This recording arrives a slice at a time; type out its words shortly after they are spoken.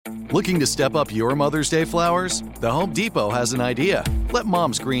Looking to step up your Mother's Day flowers? The Home Depot has an idea. Let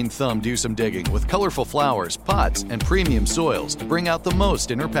Mom's green thumb do some digging with colorful flowers, pots, and premium soils to bring out the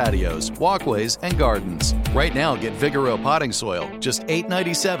most in her patios, walkways, and gardens. Right now, get Vigoro potting soil, just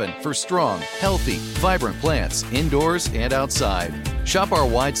 $8.97 for strong, healthy, vibrant plants indoors and outside. Shop our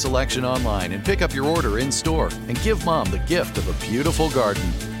wide selection online and pick up your order in-store and give Mom the gift of a beautiful garden.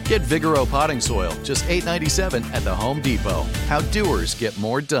 Get Vigoro potting soil, just $8.97 at the Home Depot. How doers get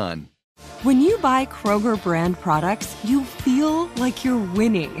more done. When you buy Kroger brand products, you feel like you're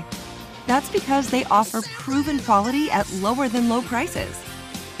winning. That's because they offer proven quality at lower than low prices.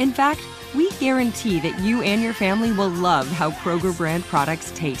 In fact, we guarantee that you and your family will love how Kroger brand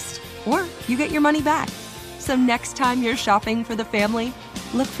products taste, or you get your money back. So next time you're shopping for the family,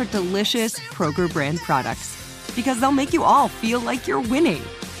 look for delicious Kroger brand products, because they'll make you all feel like you're winning.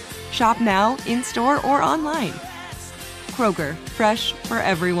 Shop now, in-store, or online. Kroger, fresh for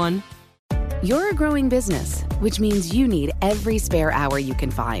everyone. You're a growing business, which means you need every spare hour you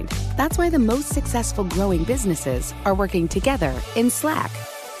can find. That's why the most successful growing businesses are working together in Slack.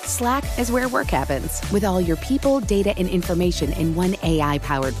 Slack is where work happens, with all your people, data, and information in one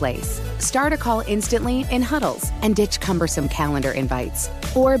AI-powered place. Start a call instantly in huddles and ditch cumbersome calendar invites.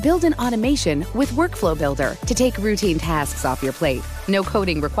 Or build an automation with Workflow Builder to take routine tasks off your plate. No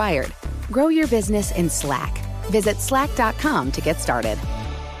coding required. Grow your business in Slack. Visit slack.com to get started.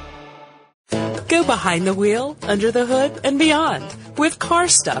 Go behind the wheel, under the hood, and beyond with Car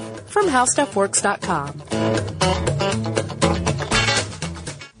Stuff from HowStuffWorks.com.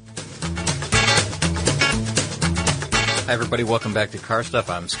 Hi, everybody. Welcome back to Car Stuff.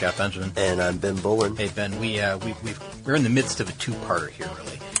 I'm Scott Benjamin. And I'm Ben Bolin. Hey, Ben, we're in the midst of a two-parter here,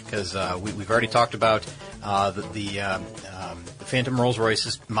 really, because we've already talked about the Phantom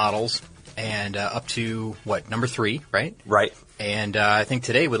Rolls-Royce models and up to, number 3, right? Right. And I think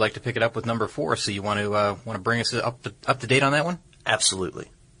today we'd like to pick it up with number 4. So you want to bring us up to date on that one? Absolutely.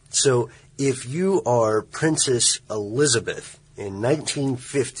 So if you are Princess Elizabeth in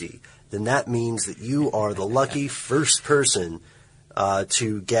 1950, then that means that you are the lucky first person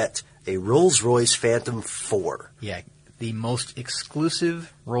to get a Rolls-Royce Phantom 4. Yeah, the most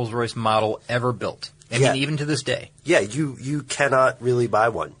exclusive Rolls-Royce model ever built. I mean, even to this day. Yeah, you cannot really buy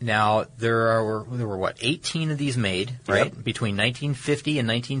one. Now, there were 18 of these made, right? Yep. Between 1950 and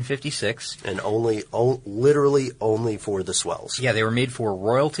 1956. And literally only for the swells. Yeah, they were made for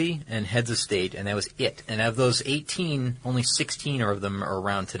royalty and heads of state, and that was it. And of those 18, only 16 of them are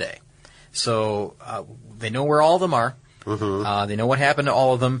around today. So they know where all of them are. Mm-hmm. They know what happened to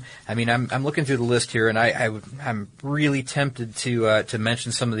all of them. I mean, I'm looking through the list here, and I'm really tempted to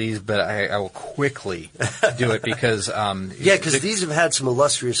mention some of these, but I will quickly do it because because these have had some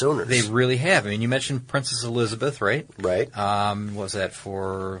illustrious owners. They really have. I mean, you mentioned Princess Elizabeth, right? Right. Was that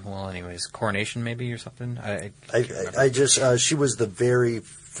for coronation maybe or something? She was the very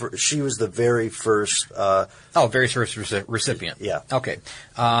first. Very first recipient. Yeah. Okay.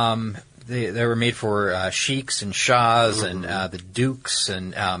 They were made for sheiks and shahs and the dukes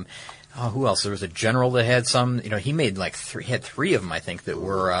and who else? There was a general that had some. He made had 3 of them, I think, that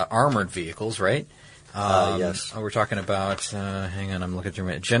were armored vehicles, right? Yes. We're talking about. Hang on, I'm looking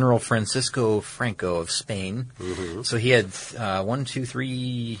through General Francisco Franco of Spain. Mm-hmm. So he had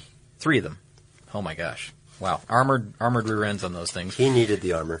 3 of them. Oh my gosh. Wow, armored rear ends on those things. He needed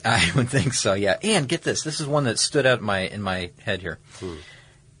the armor. I would think so. Yeah, and get this. This is one that stood out in my head here.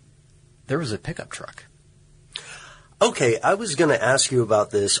 There was a pickup truck. Okay, I was going to ask you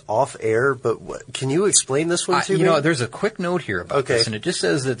about this off air, but can you explain this one to me? There's a quick note here about this, and it just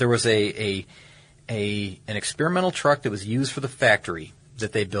says that there was an experimental truck that was used for the factory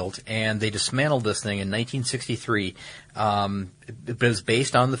that they built, and they dismantled this thing in 1963. It was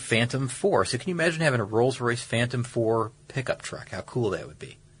based on the Phantom 4. So can you imagine having a Rolls-Royce Phantom 4 pickup truck? How cool that would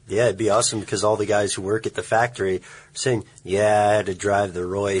be. Yeah, it'd be awesome because all the guys who work at the factory are saying, yeah, I had to drive the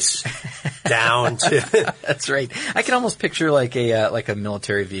Royce down to... That's right. I can almost picture like a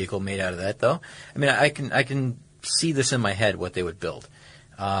military vehicle made out of that, though. I mean, I can see this in my head, what they would build.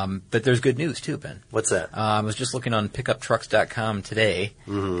 But there's good news, too, Ben. What's that? I was just looking on pickuptrucks.com today,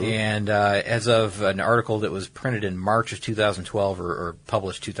 and as of an article that was printed in March of 2012 or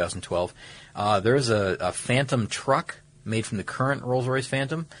published 2012, there's a Phantom truck made from the current Rolls-Royce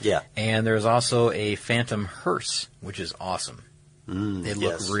Phantom. Yeah. And there's also a Phantom hearse, which is awesome. They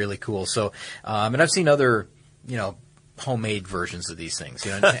look really cool. So, and I've seen other, homemade versions of these things.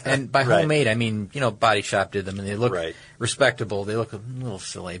 And by homemade, I mean, Body Shop did them, and they look respectable. They look a little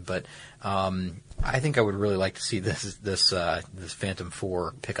silly, but I think I would really like to see this Phantom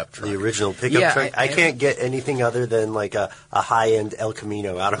 4 pickup truck. The original pickup truck? I can't get anything other than like a high-end El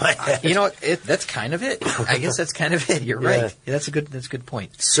Camino out of my head. You know what? That's kind of it. I guess that's kind of it. You're right. Yeah, that's a good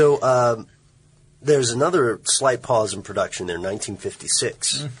point. So there's another slight pause in production there,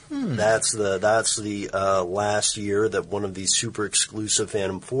 1956. Mm-hmm. That's the last year that one of these super exclusive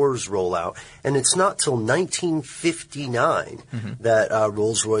Phantom 4s roll out, and it's not till 1959 that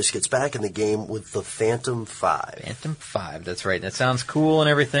Rolls-Royce gets back in the game with the Phantom 5. Phantom 5, that's right. That sounds cool and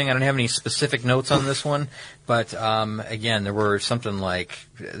everything. I don't have any specific notes on this one, but again, there were something like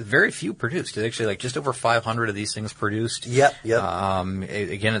very few produced. It's actually like just over 500 of these things produced. Yep.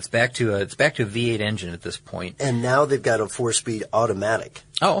 Again, it's back to a V8 engine at this point, and now they've got a 4-speed automatic.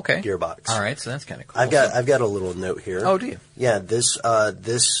 Oh, okay. Gearbox. All right, so that's kind of cool. I've got a little note here. Oh, do you? Yeah,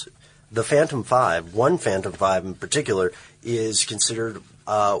 the Phantom 5, one Phantom 5 in particular, is considered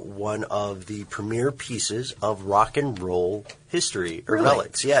one of the premier pieces of rock and roll history or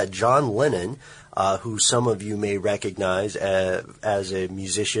relics. Yeah, John Lennon, who some of you may recognize as a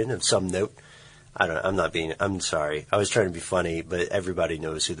musician of some note. I'm sorry. I was trying to be funny, but everybody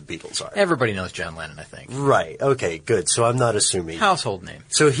knows who the Beatles are. Everybody knows John Lennon, I think. Right. Okay, good. So I'm not assuming. Household name.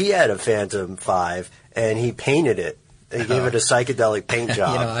 So he had a Phantom 5, and he painted it. He gave it a psychedelic paint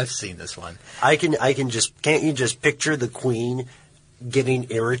job. I've seen this one. Can't you just picture the Queen getting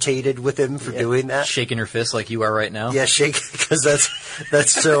irritated with him for doing that? Shaking her fist like you are right now? Yeah, because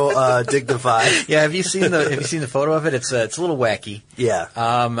that's so dignified. Yeah, have you seen the photo of it? It's a little wacky. Yeah.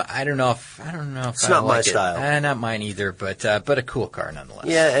 I don't know if it's not my style. Not mine either, but a cool car nonetheless.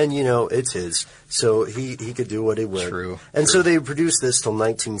 Yeah, and it's his. So he could do what he would. True. So they produced this till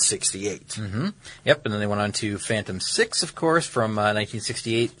 1968. Mm-hmm. Yep, and then they went on to Phantom 6, of course, from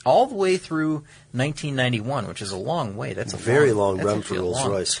 1968 all the way through 1991, which is a long way. That's a very long run for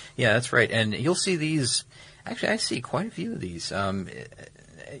Rolls-Royce. Yeah, that's right. And you'll see these. Actually, I see quite a few of these.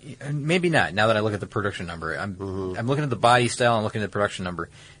 Maybe not. Now that I look at the production number, I'm looking at the body style and looking at the production number.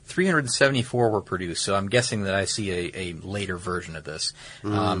 374 were produced, so I'm guessing that I see a later version of this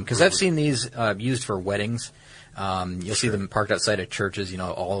because I've seen these used for weddings. You'll see them parked outside of churches,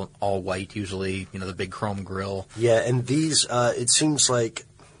 all white usually. The big chrome grille. Yeah, and these it seems like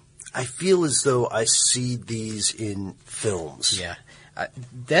I feel as though I see these in films. Yeah.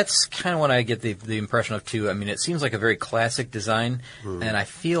 That's kind of what I get the impression of too. I mean, it seems like a very classic design, and I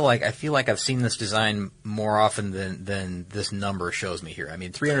feel like I've seen this design more often than this number shows me here. I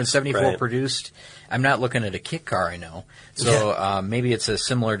mean, 374 produced. I'm not looking at a kit car, I know. So maybe it's a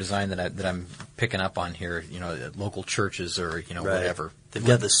similar design that I'm picking up on here. At local churches or whatever. They've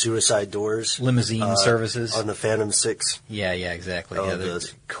got the suicide doors, limousine services on the Phantom 6. Yeah, exactly. Oh, yeah, they're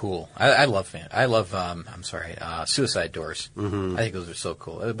cool. I love suicide doors. Mm-hmm. I think those are so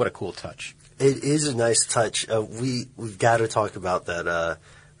cool. What a cool touch! It is a nice touch. We've got to talk about that.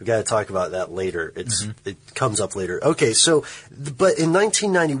 We've got to talk about that later. It comes up later. Okay, but in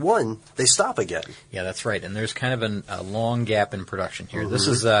 1991 they stop again. Yeah, that's right. And there's kind of a long gap in production here.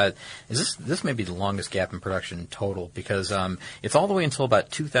 Mm-hmm. This may be the longest gap in production total because it's all the way until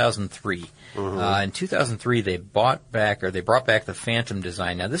about 2003. Mm-hmm. In 2003 they brought back the Phantom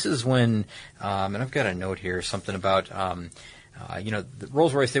design. Now this is when and I've got a note here, something about the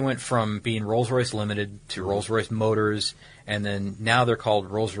Rolls-Royce, they went from being Rolls-Royce Limited to Rolls-Royce Motors, and then now they're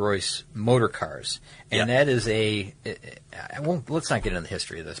called Rolls-Royce Motor Cars. And that is let's not get into the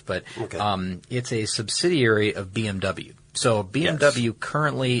history of this, but it's a subsidiary of BMW. So BMW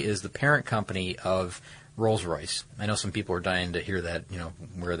currently is the parent company of Rolls-Royce. I know some people are dying to hear that,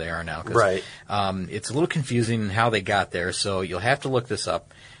 where they are now. Right. It's a little confusing how they got there, so you'll have to look this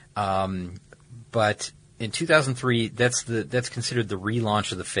up. But in 2003, that's considered the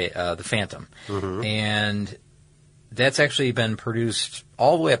relaunch of the Phantom, and that's actually been produced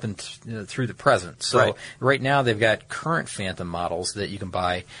all the way up through the present. So right now they've got current Phantom models that you can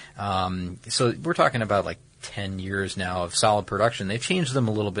buy. So we're talking about like 10 years now of solid production. They've changed them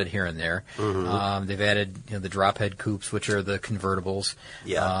a little bit here and there. Mm-hmm. They've added the drop head coupes, which are the convertibles.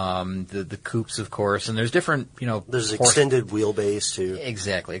 Yeah. The coupes, of course, and there's different There's extended wheelbase too.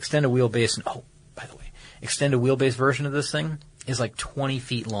 Exactly, extended wheelbase. And by the way, extended wheelbase version of this thing is like 20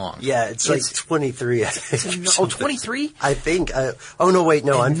 feet long. Yeah, it's like 23, I think. 23? I think. No, wait,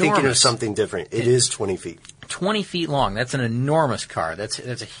 no, I'm thinking of something different. It is 20 feet. 20 feet long. That's an enormous car. That's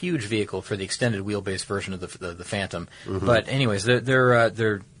a huge vehicle for the extended wheelbase version of the Phantom. Mm-hmm. But anyways,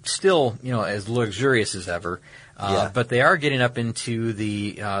 they're still as luxurious as ever. But they are getting up into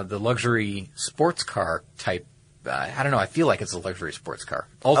the luxury sports car type I don't know. I feel like it's a luxury sports car.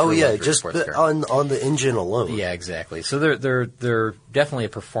 Ultra just sports car. on the engine alone. Yeah, exactly. So they're definitely a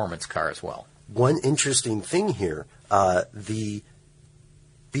performance car as well. One interesting thing here, the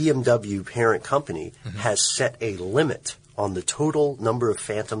BMW parent company has set a limit on the total number of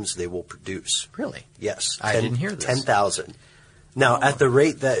Phantoms they will produce. Really? Yes. I didn't hear this. 10,000. Now, at the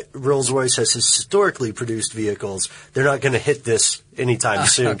rate that Rolls-Royce has historically produced vehicles, they're not going to hit this anytime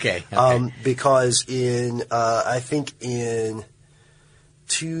soon. Okay. Because I think in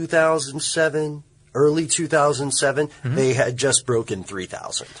 2007, early 2007, they had just broken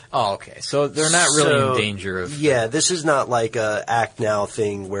 3,000. Oh, okay. So they're not really in danger of... Yeah, this is not like a Act Now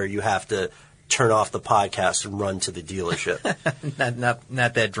thing where you have to turn off the podcast and run to the dealership.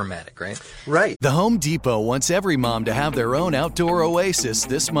 not that dramatic, right? Right. The Home Depot wants every mom to have their own outdoor oasis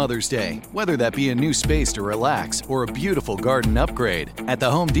this Mother's Day, whether that be a new space to relax or a beautiful garden upgrade. At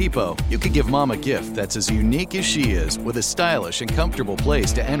the Home Depot, you could give mom a gift that's as unique as she is, with a stylish and comfortable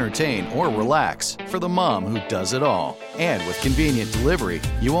place to entertain or relax for the mom who does it all. And with convenient delivery,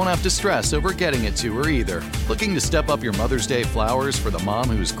 you won't have to stress over getting it to her either. Looking to step up your Mother's Day flowers for the mom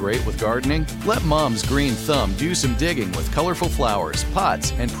who's great with gardening? Let Mom's Green Thumb do some digging with colorful flowers,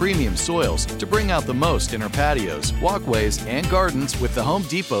 pots, and premium soils to bring out the most in her patios, walkways, and gardens with the Home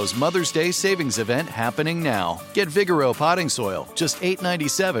Depot's Mother's Day Savings Event happening now. Get Vigoro potting soil, just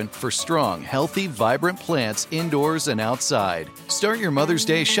 $8.97 for strong, healthy, vibrant plants indoors and outside. Start your Mother's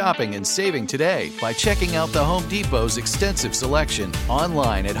Day shopping and saving today by checking out the Home Depot's extensive selection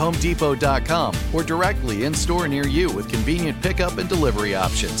online at HomeDepot.com or directly in store near you with convenient pickup and delivery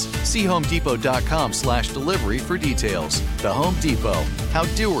options. See HomeDepot.com/delivery for details. The Home Depot. How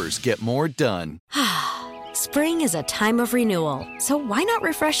doers get more done. Spring is a time of renewal, so why not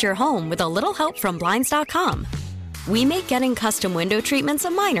refresh your home with a little help from Blinds.com? We make getting custom window treatments a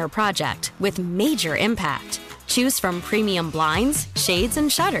minor project with major impact. Choose from premium blinds, shades,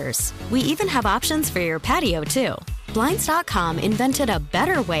 and shutters. We even have options for your patio, too. Blinds.com invented a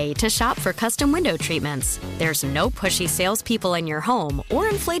better way to shop for custom window treatments. There's no pushy salespeople in your home or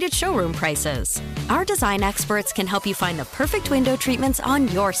inflated showroom prices. Our design experts can help you find the perfect window treatments on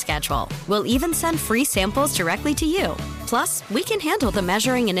your schedule. We'll even send free samples directly to you. Plus, we can handle the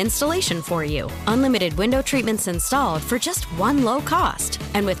measuring and installation for you. Unlimited window treatments installed for just one low cost.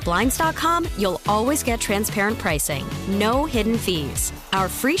 And with Blinds.com, you'll always get transparent pricing. No hidden fees. Our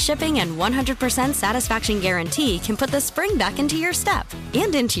free shipping and 100% satisfaction guarantee can put the spring back into your step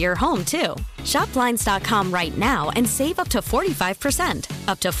and into your home, too. Shop Blinds.com right now and save up to 45%.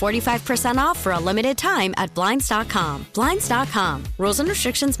 Up to 45% off for a limited time at Blinds.com. Blinds.com. Rules and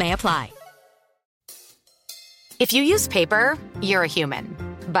restrictions may apply. If you use paper, you're a human.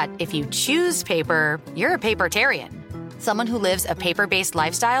 But if you choose paper, you're a papertarian. Someone who lives a paper-based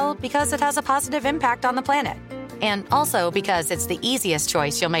lifestyle because it has a positive impact on the planet. And also because it's the easiest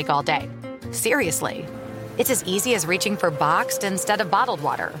choice you'll make all day. Seriously. It's as easy as reaching for boxed instead of bottled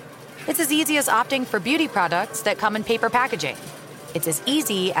water. It's as easy as opting for beauty products that come in paper packaging. It's as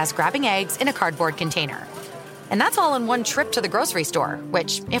easy as grabbing eggs in a cardboard container. And that's all in one trip to the grocery store,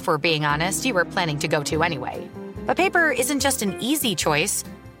 which, if we're being honest, you were planning to go to anyway. But paper isn't just an easy choice.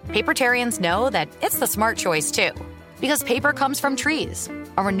 Papertarians know that it's the smart choice, too. Because paper comes from trees,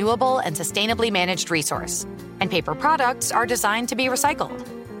 a renewable and sustainably managed resource. And paper products are designed to be recycled.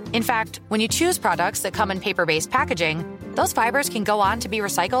 In fact, when you choose products that come in paper-based packaging, those fibers can go on to be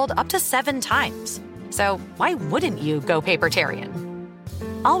recycled up to 7 times. So why wouldn't you go papertarian?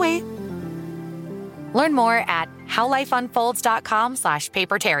 I'll wait. Learn more at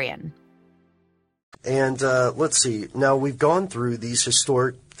howlifeunfolds.com/papertarian. And let's see. Now we've gone through these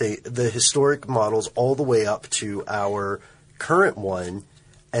the historic models all the way up to our current one.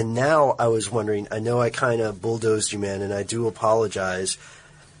 And now I was wondering, I know I kind of bulldozed you, man, and I do apologize.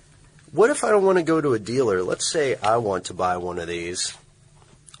 What if I don't want to go to a dealer? Let's say I want to buy one of these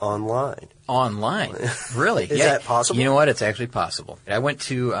online. Online? Really? Is that possible? You know what? It's actually possible. I went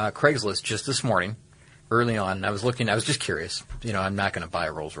to Craigslist just this morning. Early on, and I was just curious. You know, I'm not going to buy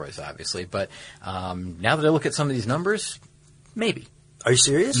a Rolls-Royce, obviously, but now that I look at some of these numbers, maybe. Are you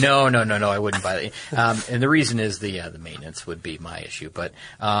serious? No, I wouldn't buy that. And the reason is the maintenance would be my issue. But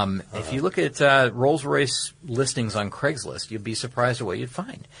if you look at Rolls-Royce listings on Craigslist, you'd be surprised at what you'd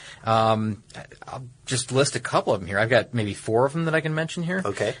find. I'll just list a couple of them here. I've got maybe 4 of them that I can mention here.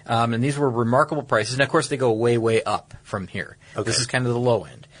 Okay. And these were remarkable prices. And, of course, they go way, way up from here. Okay. This is kind of the low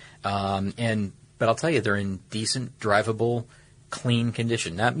end. But I'll tell you, they're in decent, drivable, clean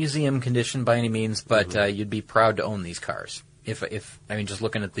condition. Not museum condition by any means, but you'd be proud to own these cars. If just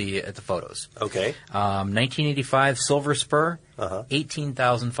looking at the photos. Okay. 1985 Silver Spur,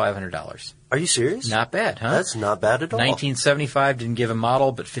 $18,500. Are you serious? Not bad, huh? That's not bad at all. 1975 didn't give a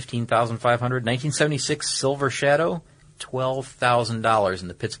model, but $15,500. 1976 Silver Shadow, $12,000 in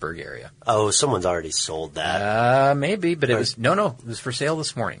the Pittsburgh area. Oh, someone's already sold that. Maybe, but it was it was for sale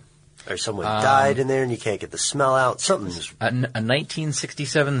this morning. Or someone died in there and you can't get the smell out. Something's... A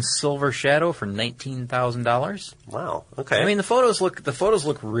 1967 Silver Shadow for $19,000. Wow. Okay. I mean, the photos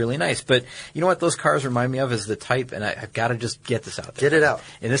look really nice, but you know what those cars remind me of is the type, and I've got to just get this out there. Get it out.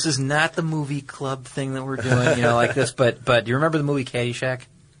 And this is not the movie club thing that we're doing, like this, but do you remember the movie Caddyshack?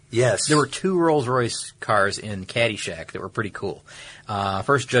 Yes. There were two Rolls-Royce cars in Caddyshack that were pretty cool.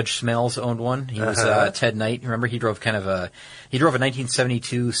 First, Judge Smails owned one. He was Ted Knight. Remember, he drove a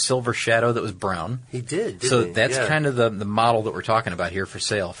 1972 Silver Shadow that was brown. He did. So that's kind of the model that we're talking about here for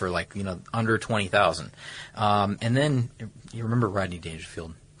sale for under $20,000. And then you remember Rodney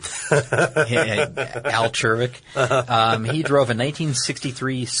Dangerfield. Al Chervik. He drove a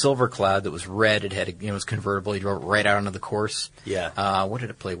 1963 Silver Cloud that was red. It had it was convertible. He drove it right out onto the course. Yeah. What did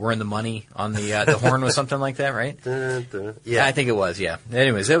it play? We're in the Money on the horn was something like that, right? Yeah, I think it was. Yeah.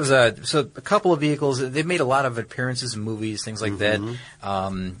 Anyways, it was so a couple of vehicles. They've made a lot of appearances in movies, things like that. I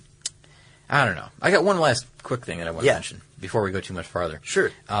don't know. I got one last quick thing that I want to mention before we go too much farther.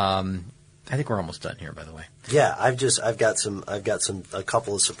 Sure. I think we're almost done here, by the way. Yeah, I've got a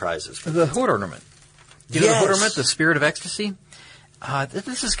couple of surprises. The hood ornament. Do you know the hood ornament, the Spirit of Ecstasy?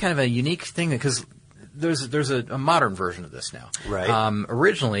 This is kind of a unique thing because there's a modern version of this now. Right.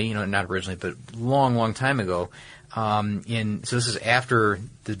 Originally, not originally, but long time ago, so this is after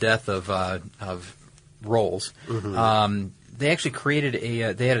the death of Rolls. They actually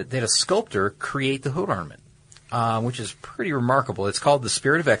created they had a sculptor create the hood ornament. Which is pretty remarkable. It's called the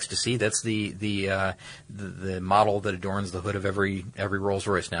Spirit of Ecstasy. That's the model that adorns the hood of every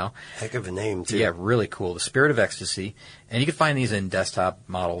Rolls-Royce now. Heck of a name, too. Yeah, really cool. The Spirit of Ecstasy, and you can find these in desktop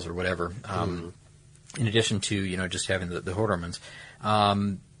models or whatever. In addition to just having the hood ornaments,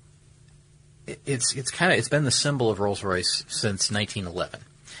 it's been the symbol of Rolls-Royce since 1911.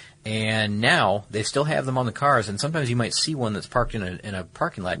 And now they still have them on the cars, and sometimes you might see one that's parked in a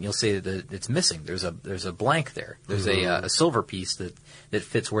parking lot, and you'll say that it's missing. There's a blank there. There's a silver piece that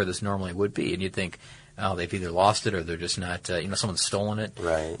fits where this normally would be, and you'd think, oh, they've either lost it or they're just not, someone's stolen it,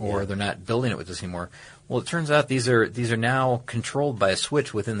 right? Or they're not building it with this anymore. Well, it turns out these are now controlled by a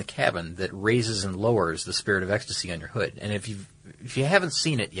switch within the cabin that raises and lowers the Spirit of Ecstasy on your hood. And if you haven't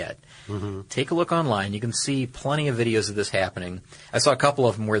seen it yet, take a look online. You can see plenty of videos of this happening. I saw a couple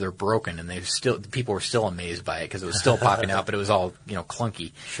of them where they're broken, and people were still amazed by it because it was still popping out, but it was all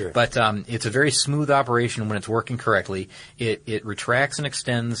clunky. Sure. But it's a very smooth operation when it's working correctly. It retracts and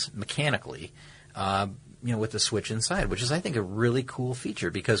extends mechanically. With the switch inside, which is, I think, a really cool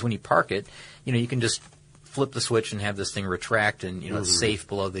feature because when you park it, you can just flip the switch and have this thing retract and, it's safe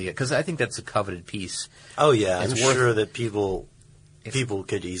below because I think that's a coveted piece. Oh, yeah. I'm sure that people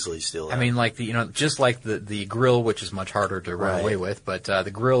could easily steal that. I mean, just like the grill, which is much harder to run away with, but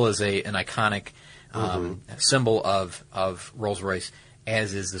the grill is an iconic symbol of Rolls-Royce,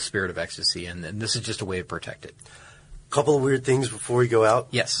 as is the Spirit of Ecstasy, and this is just a way to protect it. Couple of weird things before we go out.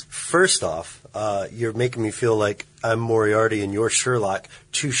 Yes. First off, you're making me feel like I'm Moriarty and you're Sherlock.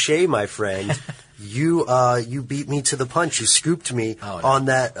 Touché, my friend. You beat me to the punch. You scooped me on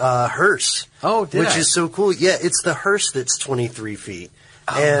that hearse. Oh, did which I? is so cool. Yeah, it's the hearse that's 23 feet.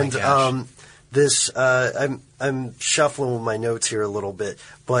 Oh, and my gosh. this I'm shuffling with my notes here a little bit,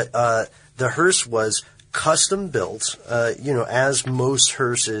 but the hearse was custom built, as most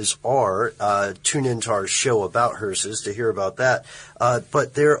hearses are. Tune into our show about hearses to hear about that.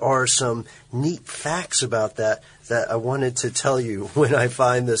 But there are some neat facts about that I wanted to tell you when I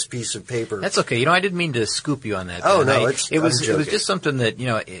find this piece of paper. That's okay. I didn't mean to scoop you on that. Oh, no, it was just something that,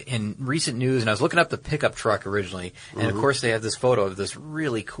 in recent news, and I was looking up the pickup truck originally, and of course they have this photo of this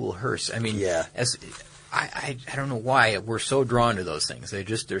really cool hearse. I mean, I don't know why we're so drawn to those things.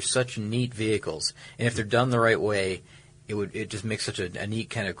 They're such neat vehicles, and if they're done the right way, it just makes such a neat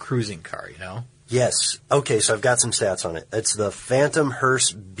kind of cruising car, Yes. Okay, so I've got some stats on it. It's the Phantom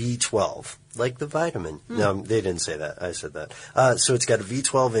Hearse B12, like the vitamin. No, they didn't say that. I said that. So it's got a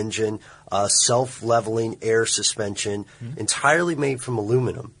V12 engine, self-leveling air suspension, entirely made from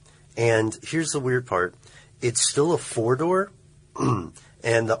aluminum. And here's the weird part. It's still a four-door.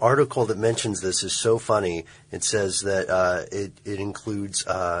 And the article that mentions this is so funny. It says that it includes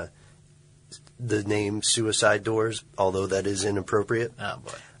the name Suicide Doors, although that is inappropriate. Oh,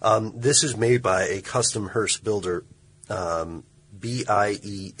 boy. This is made by a custom hearse builder, BIEMME,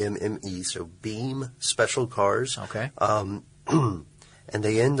 so Beam Special Cars. Okay. And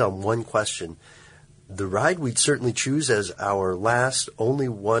they end on one question. The ride we'd certainly choose as our last, only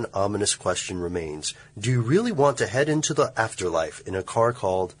one ominous question remains. Do you really want to head into the afterlife in a car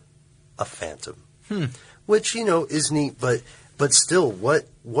called a Phantom? Which, is neat, but still, what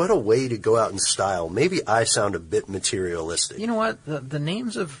a way to go out in style. Maybe I sound a bit materialistic. You know what? The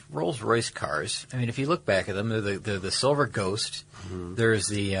names of Rolls-Royce cars, I mean, if you look back at them, they're the Silver Ghost. There's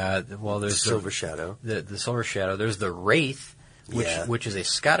there's Silver Shadow. The Silver Shadow. There's the Wraith, which is a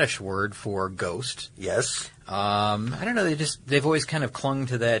Scottish word for ghost. Yes. I don't know. They've always kind of clung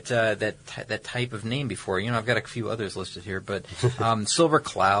to that type of name before. I've got a few others listed here, but Silver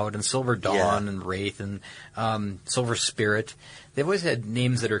Cloud and Silver Dawn and Wraith and Silver Spirit. They've always had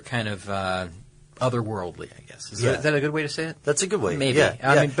names that are kind of otherworldly, I guess. Is that a good way to say it? That's a good way. Maybe. Yeah.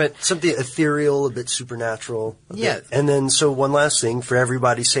 I mean, but something ethereal, a bit supernatural. Yeah. And then, so one last thing for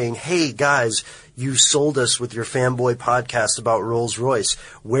everybody saying, hey, guys, you sold us with your fanboy podcast about Rolls-Royce.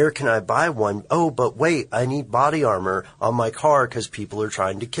 Where can I buy one? Oh, but wait, I need body armor on my car because people are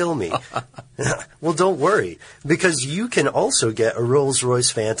trying to kill me. Well, don't worry, because you can also get a Rolls-Royce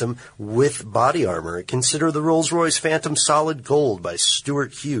Phantom with body armor. Consider the Rolls-Royce Phantom Solid Gold by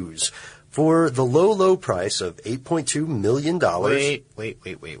Stuart Hughes. For the low, low price of $8.2 million. Wait.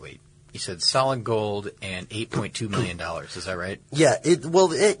 You said solid gold and $8.2 million. Is that right? Yeah. It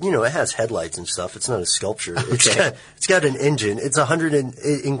has headlights and stuff. It's not a sculpture. It's got an engine.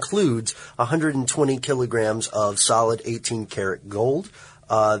 It includes 120 kilograms of solid 18-karat gold.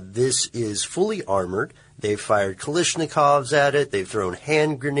 This is fully armored. They've fired Kalashnikovs at it. They've thrown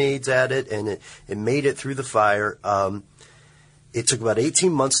hand grenades at it, and it made it through the fire. It took about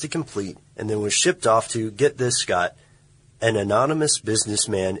 18 months to complete, and then was shipped off to, get this, Scott, an anonymous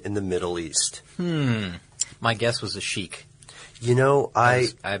businessman in the Middle East. My guess was a sheik.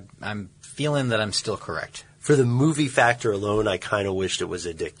 I'm feeling that I'm still correct. For the movie factor alone, I kind of wished it was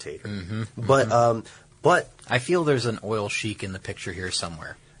a dictator. But I feel there's an oil sheik in the picture here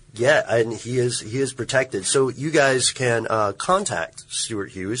somewhere. Yeah, and he is protected. So you guys can contact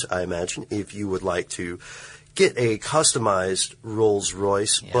Stuart Hughes, I imagine, if you would like to get a customized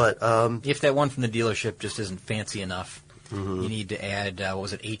Rolls-Royce. Yeah. But if that one from the dealership just isn't fancy enough, you need to add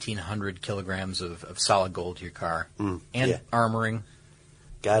 1,800 kilograms of solid gold to your car and armoring.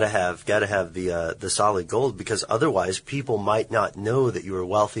 Gotta have the solid gold, because otherwise people might not know that you are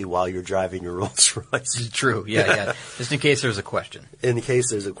wealthy while you're driving your Rolls Royce. True, yeah. Just in case there's a question.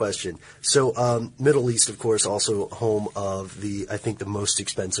 So, Middle East, of course, also home of the most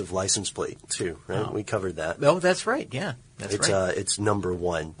expensive license plate too, right? Oh. We covered that. Oh, that's right. Yeah, that's right. It's number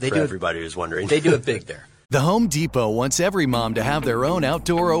one for everybody who's wondering. They do it big there. The Home Depot wants every mom to have their own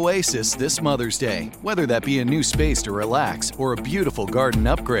outdoor oasis this Mother's Day, whether that be a new space to relax or a beautiful garden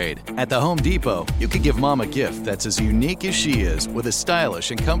upgrade. At the Home Depot, you could give mom a gift that's as unique as she is, with a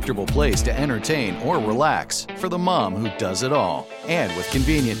stylish and comfortable place to entertain or relax for the mom who does it all. And with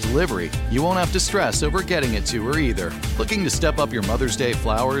convenient delivery, you won't have to stress over getting it to her either. Looking to step up your Mother's Day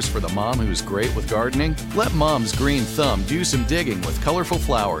flowers for the mom who's great with gardening? Let Mom's Green Thumb do some digging with colorful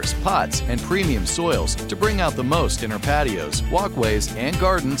flowers, pots, and premium soils to bring out the most in her patios, walkways, and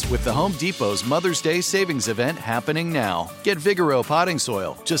gardens with the Home Depot's Mother's Day Savings Event happening now. Get Vigoro potting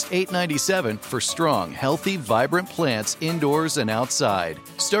soil, just $8.97 for strong, healthy, vibrant plants indoors and outside.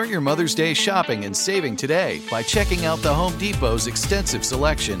 Start your Mother's Day shopping and saving today by checking out the Home Depot's extensive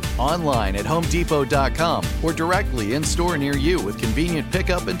selection online at HomeDepot.com or directly in store near you with convenient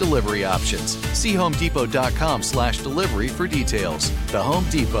pickup and delivery options. See HomeDepot.com/delivery for details. The Home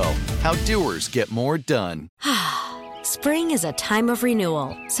Depot, how doers get more done. Spring is a time of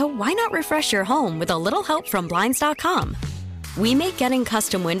renewal, so why not refresh your home with a little help from Blinds.com? We make getting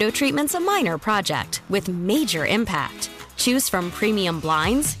custom window treatments a minor project with major impact. Choose from premium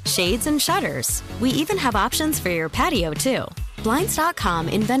blinds, shades, and shutters. We even have options for your patio, too. Blinds.com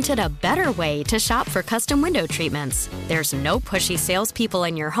invented a better way to shop for custom window treatments. There's no pushy salespeople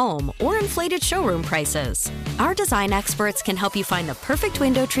in your home or inflated showroom prices. Our design experts can help you find the perfect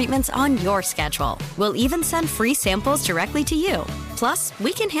window treatments on your schedule. We'll even send free samples directly to you. Plus,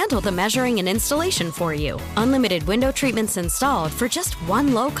 we can handle the measuring and installation for you. Unlimited window treatments installed for just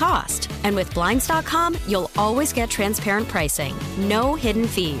one low cost. And with Blinds.com, you'll always get transparent pricing. No hidden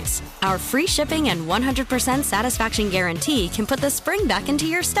fees. Our free shipping and 100% satisfaction guarantee can put the spring back into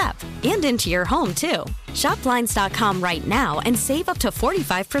your step and into your home, too. Shop Blinds.com right now and save up to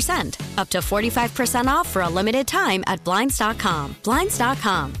 45%. Up to 45% off for a limited time at Blinds.com.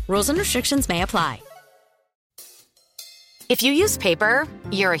 Blinds.com. Rules and restrictions may apply. If you use paper,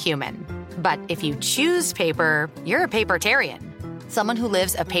 you're a human. But if you choose paper, you're a papertarian. Someone who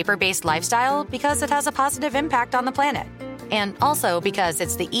lives a paper-based lifestyle because it has a positive impact on the planet. And also because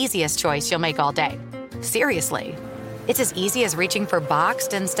it's the easiest choice you'll make all day. Seriously. It's as easy as reaching for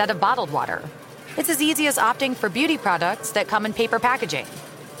boxed instead of bottled water. It's as easy as opting for beauty products that come in paper packaging.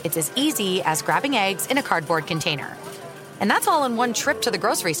 It's as easy as grabbing eggs in a cardboard container. And that's all in one trip to the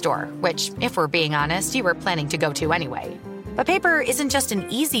grocery store, which, if we're being honest, you were planning to go to anyway. But paper isn't just an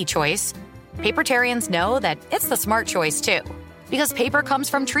easy choice. Papertarians know that it's the smart choice, too. Because paper comes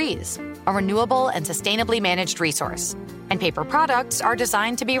from trees, a renewable and sustainably managed resource. And paper products are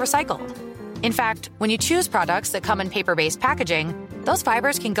designed to be recycled. In fact, when you choose products that come in paper-based packaging, those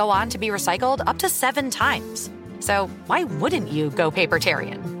fibers can go on to be recycled up to 7 times. So why wouldn't you go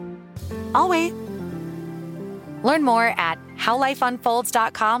Papertarian? I'll wait. Learn more at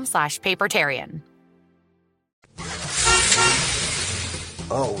howlifeunfolds.com/Papertarian.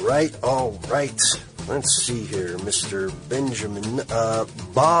 All right. Let's see here, Mr. Benjamin.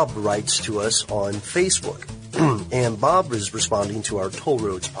 Bob writes to us on Facebook. And Bob is responding to our Toll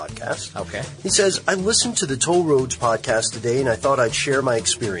Roads podcast. Okay. He says, I listened to the Toll Roads podcast today and I thought I'd share my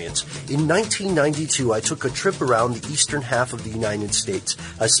experience. In 1992, I took a trip around the eastern half of the United States.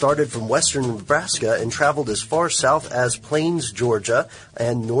 I started from western Nebraska and traveled as far south as Plains, Georgia,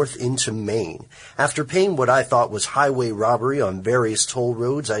 and north into Maine. After paying what I thought was highway robbery on various toll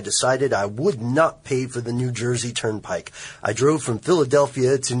roads, I decided I would not pay for the New Jersey Turnpike. I drove from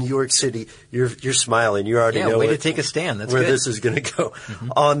Philadelphia to New York City. You're smiling. You already know way it, to take a stand. That's where good. This is going to go.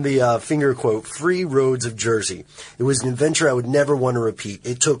 On the finger quote, free roads of Jersey. It was an adventure I would never want to repeat.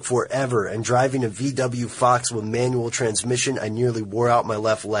 It took forever, and driving a VW Fox with manual transmission, I nearly wore out my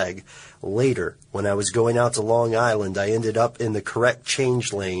left leg. Later, when I was going out to Long Island, I ended up in the correct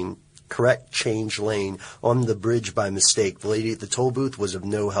change lane on the bridge by mistake. The lady at the toll booth was of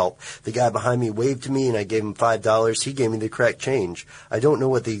no help. The guy behind me waved to me and I gave him $5. He gave me the correct change. I don't know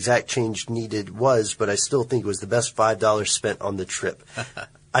what the exact change needed was, but I still think it was the best $5 spent on the trip.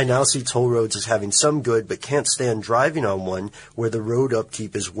 I now see toll roads as having some good, but can't stand driving on one where the road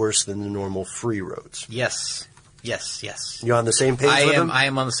upkeep is worse than the normal free roads. Yes. You're on the same page with him? I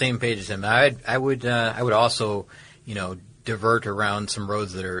am on the same page as him. I would also, divert around some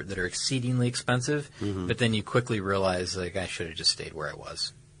roads that are exceedingly expensive, but then you quickly realize, I should have just stayed where I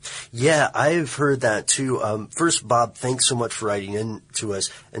was. Yeah, I've heard that too. First, Bob, thanks so much for writing in to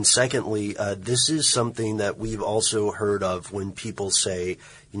us. And secondly, this is something that we've also heard of when people say,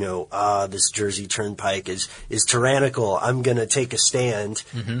 this Jersey Turnpike is tyrannical. I'm going to take a stand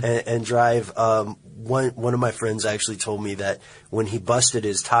and drive. One of my friends actually told me that when he busted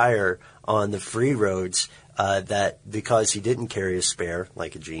his tire on the free roads, that because he didn't carry a spare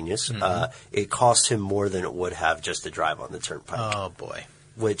like a genius, it cost him more than it would have just to drive on the turnpike. Oh, boy.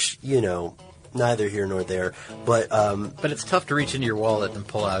 Which, neither here nor there. But it's tough to reach into your wallet and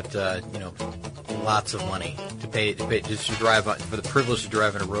pull out, lots of money to pay just to drive on, for the privilege to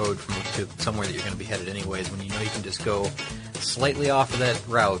drive on a road to somewhere that you're going to be headed anyways, when you can just go slightly off of that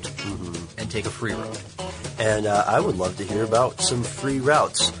route and take a free road. And I would love to hear about some free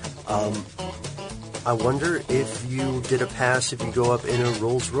routes. I wonder if you get a pass if you go up in a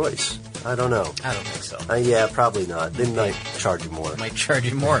Rolls Royce. I don't know. I don't think so. Yeah, probably not. They might charge you more. Might charge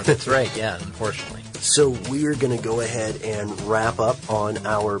you more. That's right. Yeah, unfortunately. So we're going to go ahead and wrap up on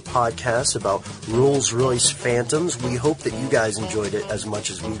our podcast about Rolls-Royce Phantoms. We hope that you guys enjoyed it as much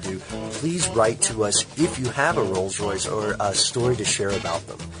as we do. Please write to us if you have a Rolls-Royce or a story to share about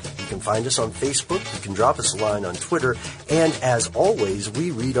them. You can find us on Facebook. You can drop us a line on Twitter. And as always, we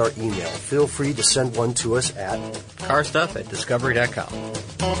read our email. Feel free to send one to us at carstuff@discovery.com.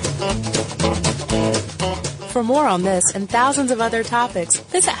 For more on this and thousands of other topics,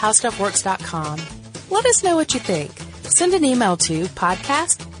 visit howstuffworks.com. Let us know what you think. Send an email to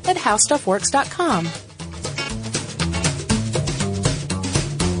podcast@howstuffworks.com.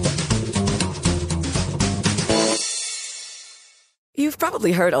 You've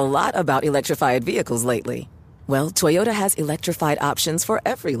probably heard a lot about electrified vehicles lately. Well, Toyota has electrified options for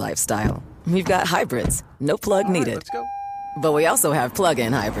every lifestyle. We've got hybrids, no plug needed. Let's go. But we also have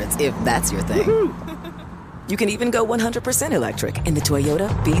plug-in hybrids, if that's your thing. Woo-hoo. You can even go 100% electric in the Toyota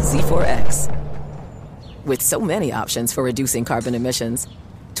bZ4X. With so many options for reducing carbon emissions,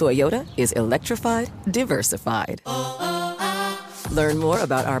 Toyota is electrified, diversified. Learn more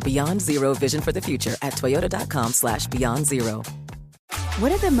about our Beyond Zero vision for the future at toyota.com/Beyond Zero. What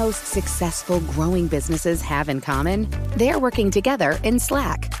do the most successful growing businesses have in common? They're working together in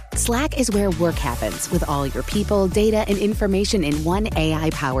Slack. Slack is where work happens with all your people, data, and information in one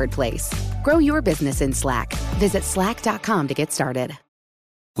AI-powered place. Grow your business in Slack. Visit slack.com to get started.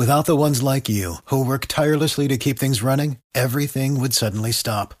 Without the ones like you, who work tirelessly to keep things running, everything would suddenly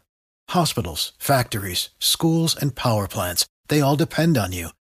stop. Hospitals, factories, schools, and power plants, they all depend on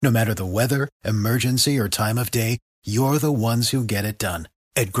you. No matter the weather, emergency, or time of day, you're the ones who get it done.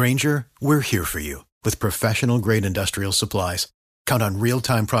 At Grainger, we're here for you with professional-grade industrial supplies. Count on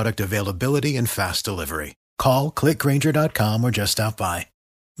real-time product availability and fast delivery. Call, click Grainger.com, or just stop by.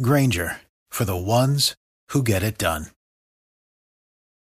 Grainger, for the ones who get it done.